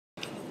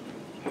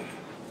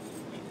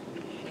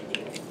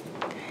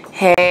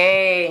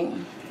Hey.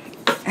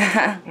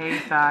 Hey,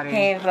 Thottie.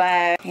 Hey,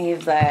 Vlad. Hey,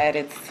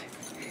 Vlad.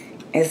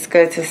 It's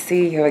good to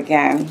see you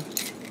again.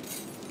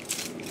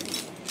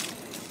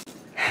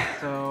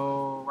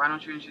 So, why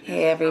don't you introduce Hey,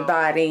 yourself?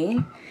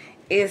 everybody.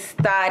 It's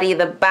Thottie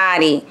the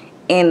Bottie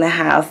in the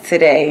house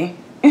today.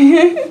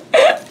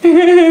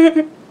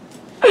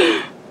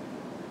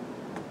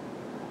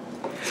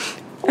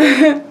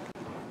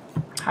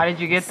 How did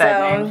you get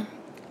that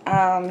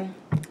name?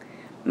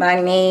 My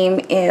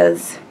name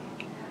is,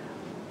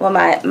 well,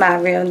 my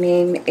real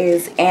name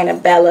is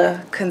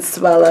Annabella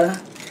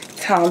Consuela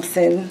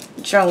Thompson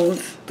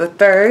Jones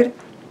III,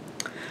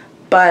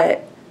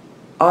 but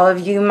all of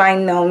you might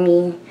know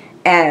me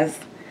as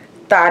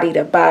Thottie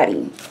the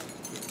Bottie.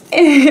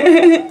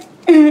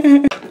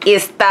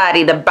 It's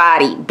Thottie the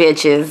Bottie,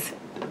 bitches.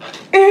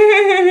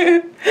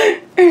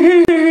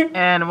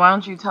 And why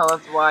don't you tell us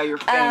why you're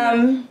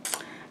famous?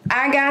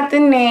 I got the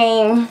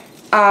name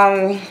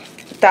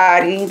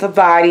Thottie the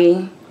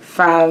Bottie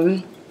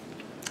from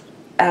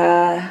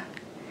a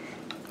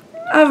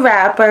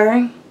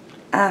rapper.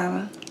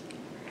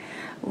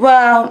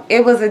 Well,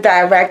 it was a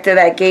director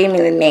that gave me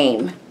the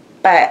name,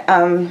 but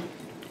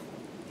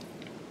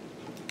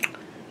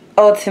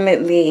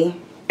ultimately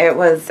it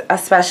was a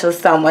special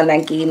someone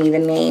that gave me the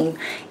name,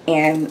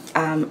 and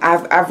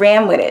I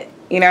ran with it.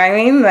 You know what I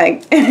mean?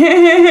 Like,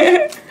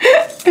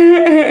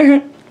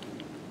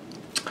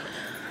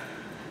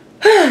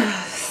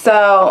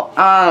 so,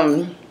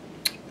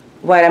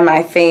 what am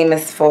I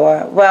famous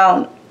for?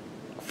 Well,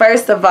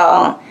 first of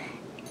all,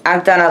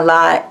 I've done a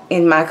lot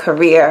in my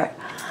career.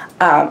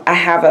 I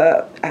have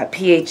a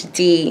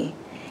PhD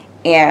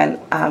and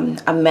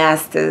a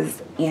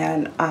master's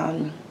and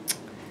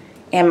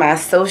my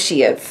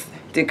associate's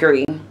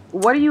degree.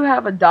 What do you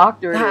have a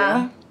doctorate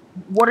Huh? in?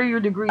 What are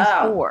your degrees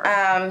for?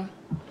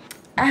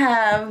 I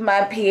have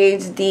my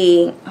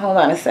PhD. Hold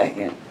on a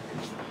second.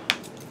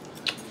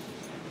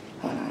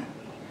 Hold on.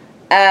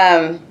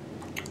 I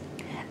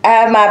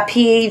have my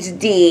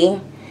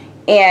PhD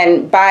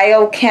in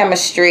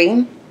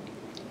biochemistry.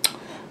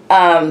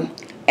 And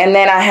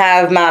then I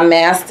have my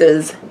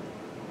master's.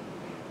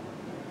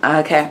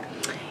 Okay.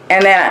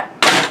 And then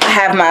I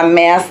have my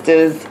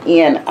master's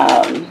in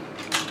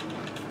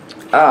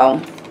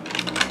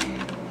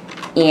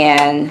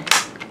in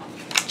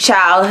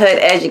childhood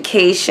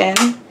education.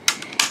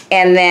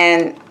 And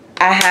then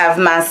I have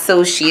my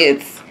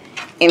associates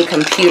in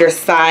computer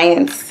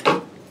science.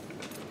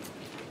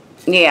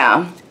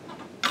 Yeah.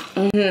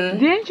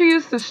 Didn't you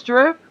used to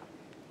strip?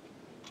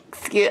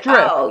 Strip.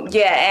 Oh,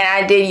 yeah, and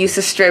I did used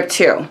to strip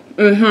too.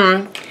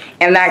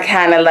 And that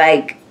kind of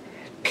like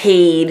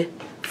paid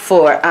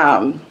for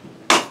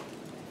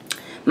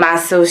my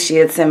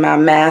associates and my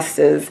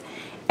masters,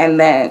 and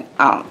then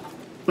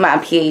my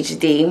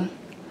PhD.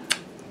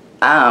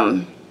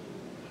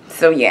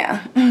 So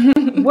yeah.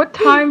 What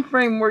time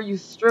frame were you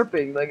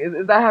stripping? Like,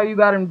 is that how you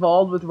got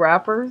involved with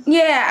rappers?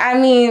 Yeah, I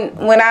mean,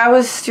 when I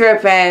was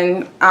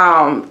stripping,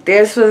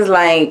 this was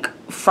like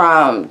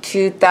from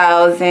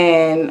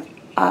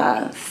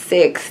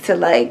 2006 to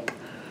like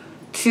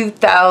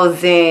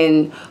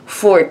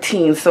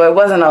 2014, so it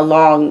wasn't a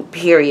long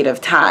period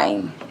of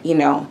time, you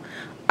know.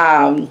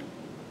 And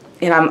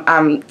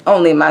I'm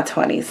only in my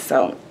 20s,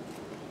 so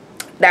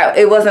that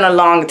it wasn't a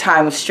long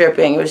time of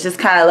stripping. It was just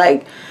kind of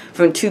like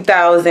from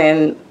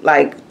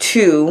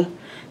 2002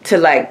 to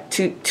like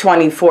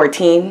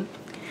 2014.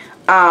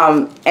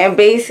 And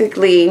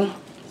basically,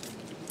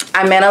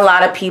 I met a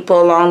lot of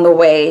people along the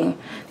way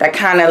that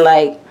kind of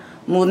like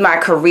moved my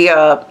career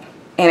up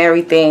and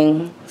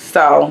everything.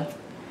 So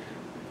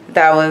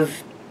that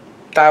was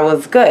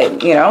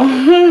good, you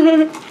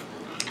know.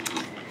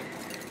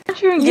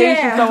 Aren't you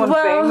engaged with someone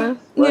famous?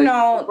 Like, you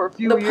know, for a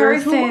few the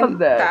years? person Who was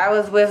that? I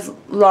was with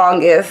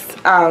longest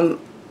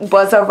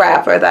was a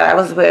rapper that I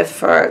was with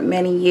for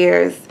many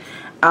years.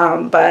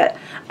 But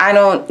I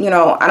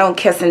don't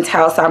kiss and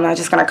tell, so I'm not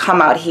just gonna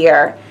come out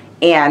here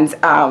and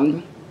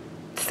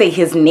say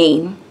his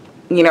name.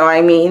 You know what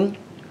I mean?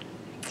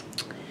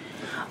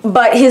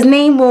 But his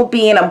name will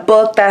be in a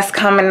book that's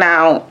coming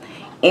out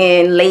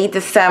in late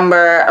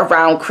December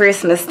around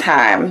Christmas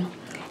time,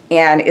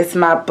 and it's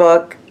my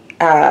book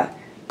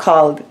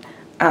called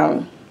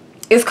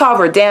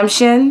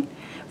Redemption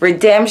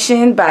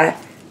by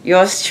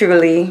yours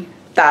truly,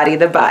 Thottie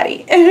the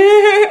Bottie.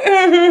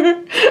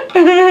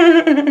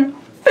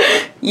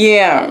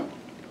 Yeah.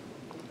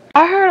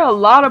 I heard a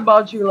lot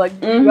about you, like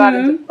you got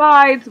into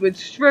fights with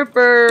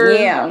strippers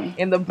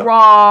in the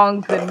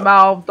Bronx and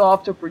mouthed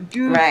off to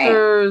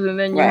producers, and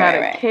then you had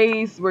a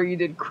case where you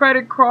did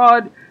credit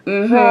fraud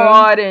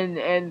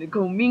and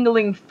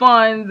commingling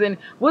funds. And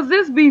was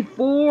this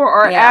before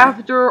or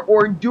after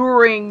or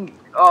during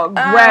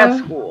grad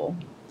school?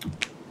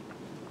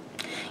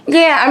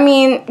 Yeah, I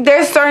mean,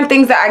 there's certain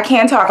things that I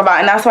can't talk about,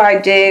 and that's why I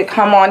did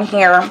come on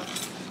here.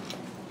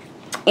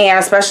 And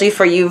especially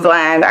for you,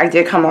 Vlad, I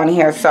did come on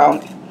here,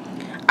 so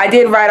I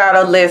did write out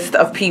a list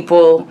of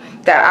people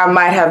that I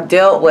might have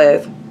dealt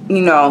with,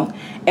 you know,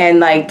 and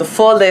like the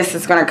full list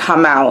is gonna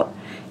come out,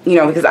 you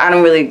know, because I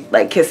don't really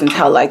like kiss and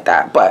tell like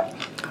that. But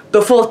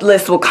the full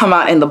list will come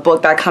out in the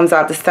book that comes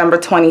out December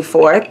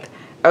 24th.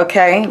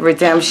 Okay,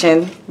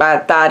 Redemption by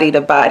Thottie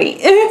the Bottie.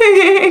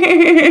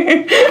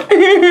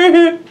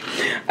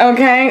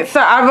 Okay, so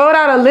I wrote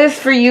out a list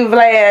for you,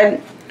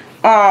 Vlad.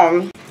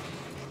 I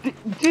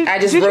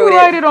just did wrote you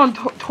write it on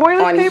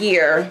toilet paper?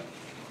 Here.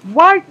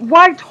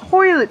 Why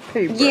toilet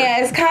paper?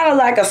 Yeah, it's kind of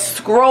like a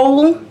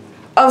scroll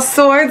of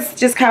sorts,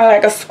 just kind of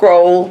like a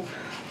scroll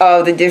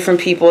of the different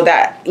people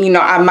that, you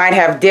know, I might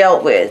have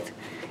dealt with,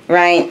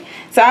 right?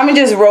 So I'm gonna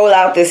just roll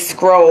out this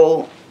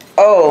scroll.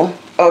 Oh,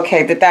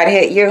 okay, did that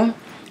hit you?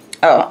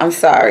 Oh, I'm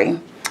sorry.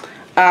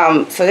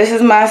 So this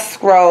is my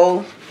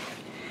scroll,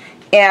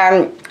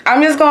 and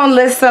I'm just gonna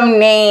list some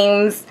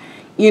names,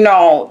 you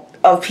know,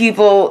 of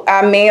people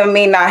I may or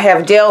may not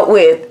have dealt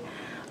with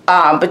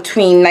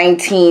between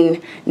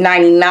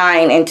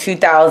 1999 and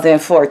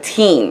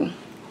 2014,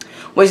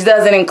 which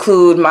doesn't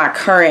include my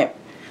current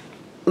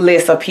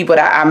list of people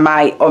that I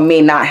might or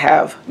may not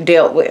have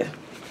dealt with,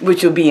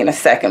 which will be in a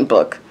second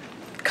book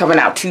coming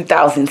out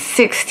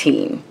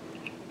 2016.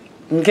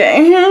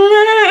 Okay.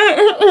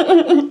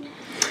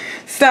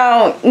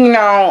 So, you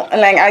know,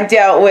 like I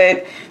dealt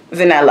with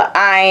Vanilla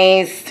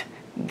Ice,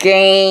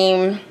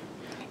 Game,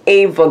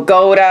 Ava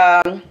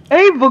Goda.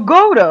 Ava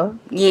Goda?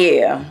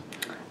 Yeah.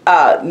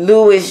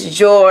 Louis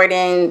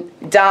Jordan,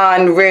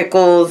 Don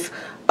Rickles,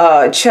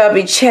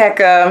 Chubby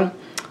Checker,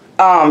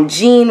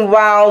 Gene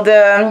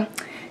Wilder,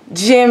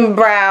 Jim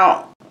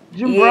Brown.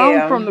 Jim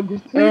Brown from the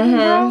Graffiti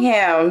Brown?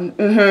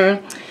 Yeah.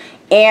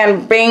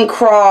 And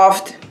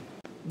Bancroft.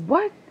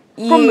 What?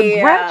 From The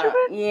Graduate?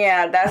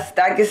 Yeah,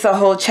 that gets a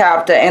whole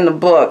chapter in the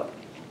book.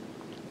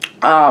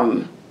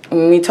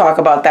 We talk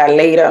about that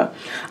later.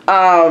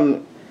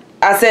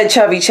 I said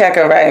Chubby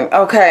Checker, right?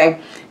 Okay.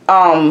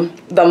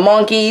 The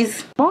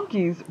Monkeys.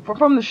 Monkeys?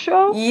 From the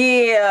show?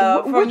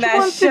 Yeah, from Which that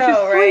ones show, did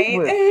you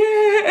sleep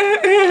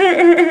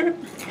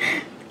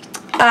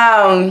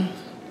right?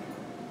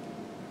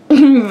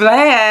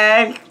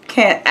 Vlad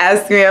can't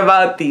ask me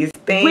about these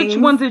things. Which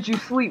ones did you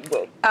sleep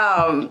with?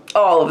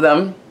 All of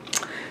them.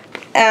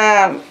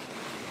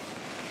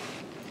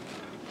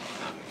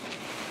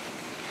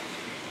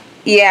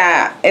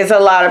 Yeah, it's a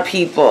lot of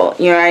people,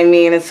 you know what I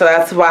mean? And so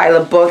that's why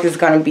the book is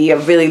going to be a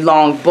really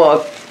long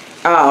book.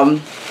 You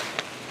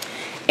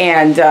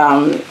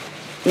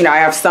know, I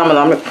have some of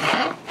them.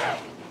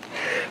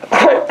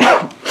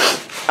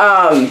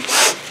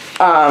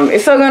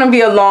 It's still going to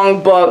be a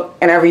long book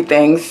and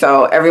everything,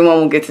 so everyone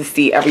will get to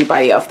see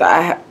everybody else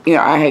that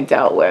I had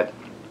dealt with.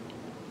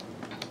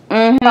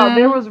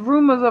 There was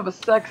rumors of a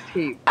sex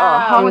tape.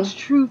 How much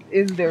truth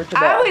is there to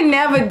that? I would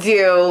never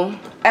do,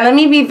 and let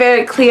me be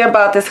very clear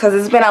about this because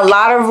there's been a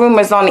lot of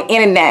rumors on the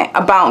internet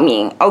about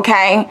me,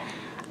 okay?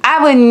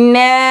 I would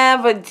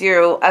never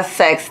do a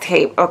sex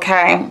tape,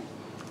 okay?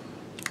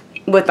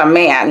 With a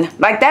man.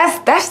 Like,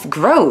 that's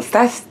gross.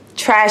 That's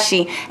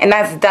trashy, and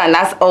that's done.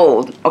 That's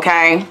old,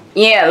 okay?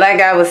 Yeah,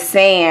 like I was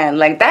saying,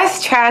 like,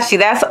 that's trashy.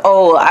 That's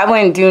old. I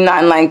wouldn't do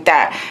nothing like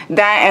that.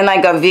 That and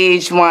like a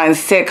VH1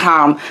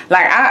 sitcom.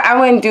 Like, I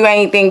wouldn't do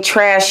anything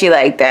trashy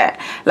like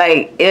that.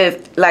 Like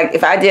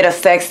if I did a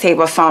sex tape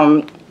or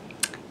something,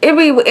 it'd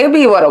be with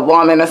a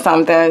woman or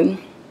something.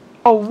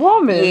 A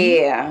woman?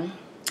 Yeah.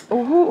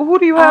 Who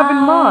do you have in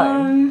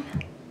mind?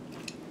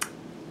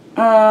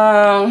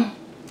 I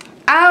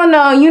don't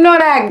know. You know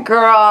that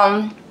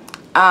girl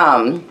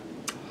from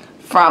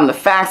The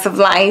Facts of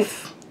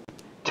Life?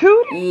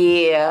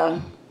 Tootie? Yeah.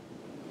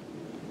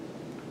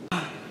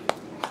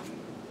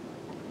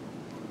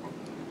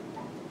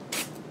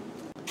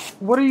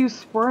 What are you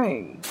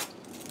spraying?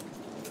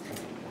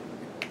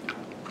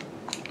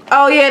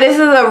 Oh yeah, this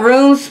is a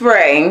room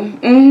spray.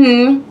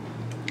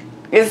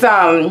 It's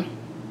yeah,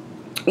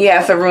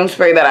 it's a room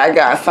spray that I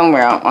got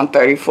somewhere on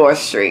 34th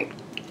Street.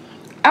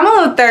 I'm a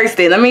little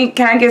thirsty.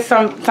 Can I get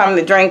something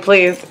to drink,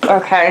 please?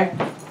 Okay.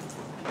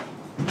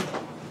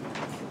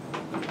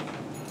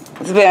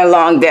 It's been a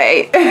long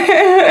day.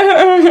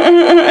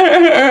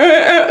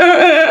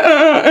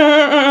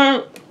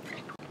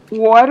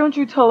 Why don't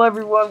you tell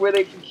everyone where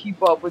they can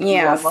keep up with you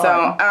online?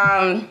 So,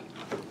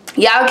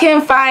 y'all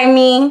can find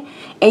me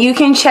and you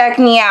can check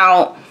me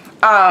out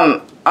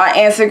on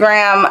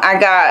Instagram. I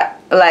got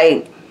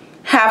like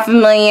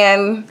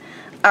 500,000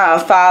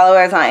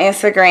 followers on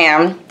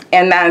Instagram,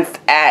 and that's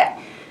at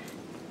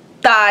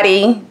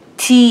Thottie,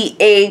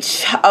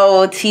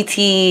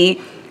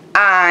 THOTTI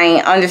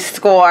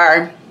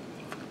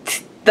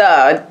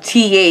the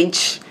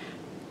TH0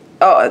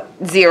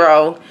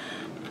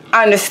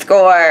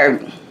 underscore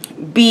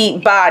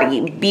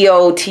Bottie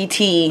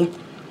BOTTIE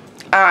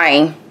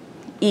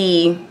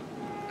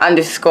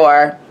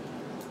underscore.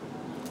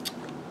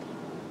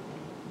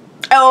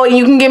 Oh, and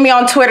you can get me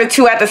on Twitter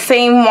too at the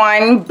same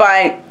one,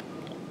 but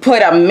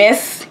put a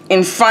miss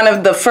in front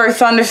of the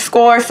first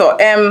underscore, so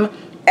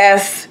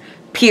MS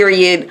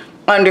period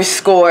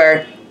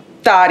underscore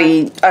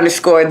Thottie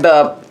underscore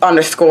the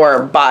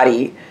underscore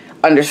body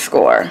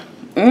underscore.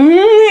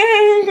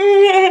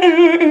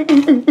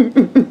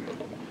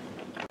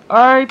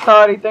 Alright,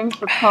 Thottie, thanks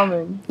for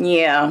coming.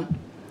 Yeah.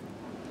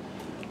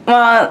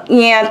 Well,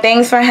 yeah,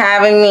 thanks for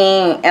having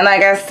me. And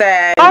like I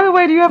said... By the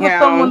way, do you have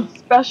someone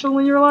special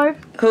in your life?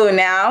 Who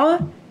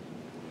now?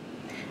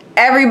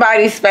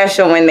 Everybody's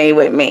special when they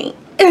with me.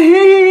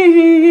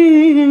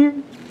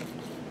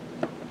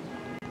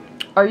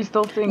 Are you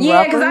still seeing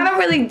Yeah, because I don't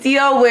really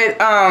deal with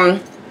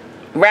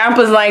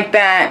rappers like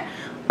that.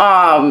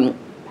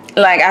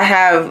 Like I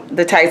have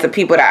the types of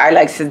people that I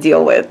like to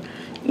deal with,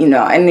 you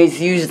know, and it's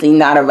usually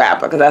not a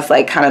rapper because that's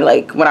like kind of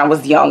like when I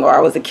was young or I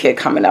was a kid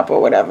coming up or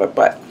whatever.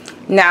 But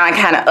now I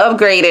kind of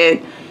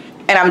upgraded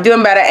and I'm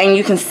doing better, and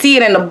you can see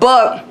it in the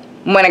book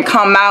when it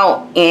come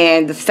out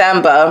in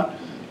December.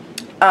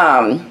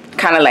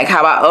 Kind of like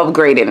how I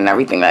upgraded and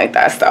everything like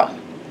that. So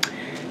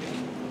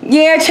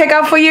yeah, check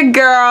out for your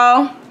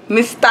girl,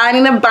 Miss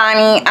Thottie the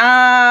Bottie,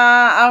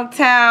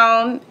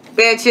 uptown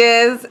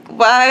bitches.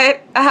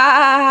 What?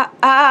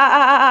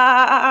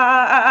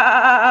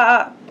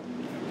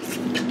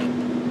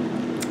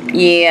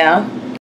 Yeah.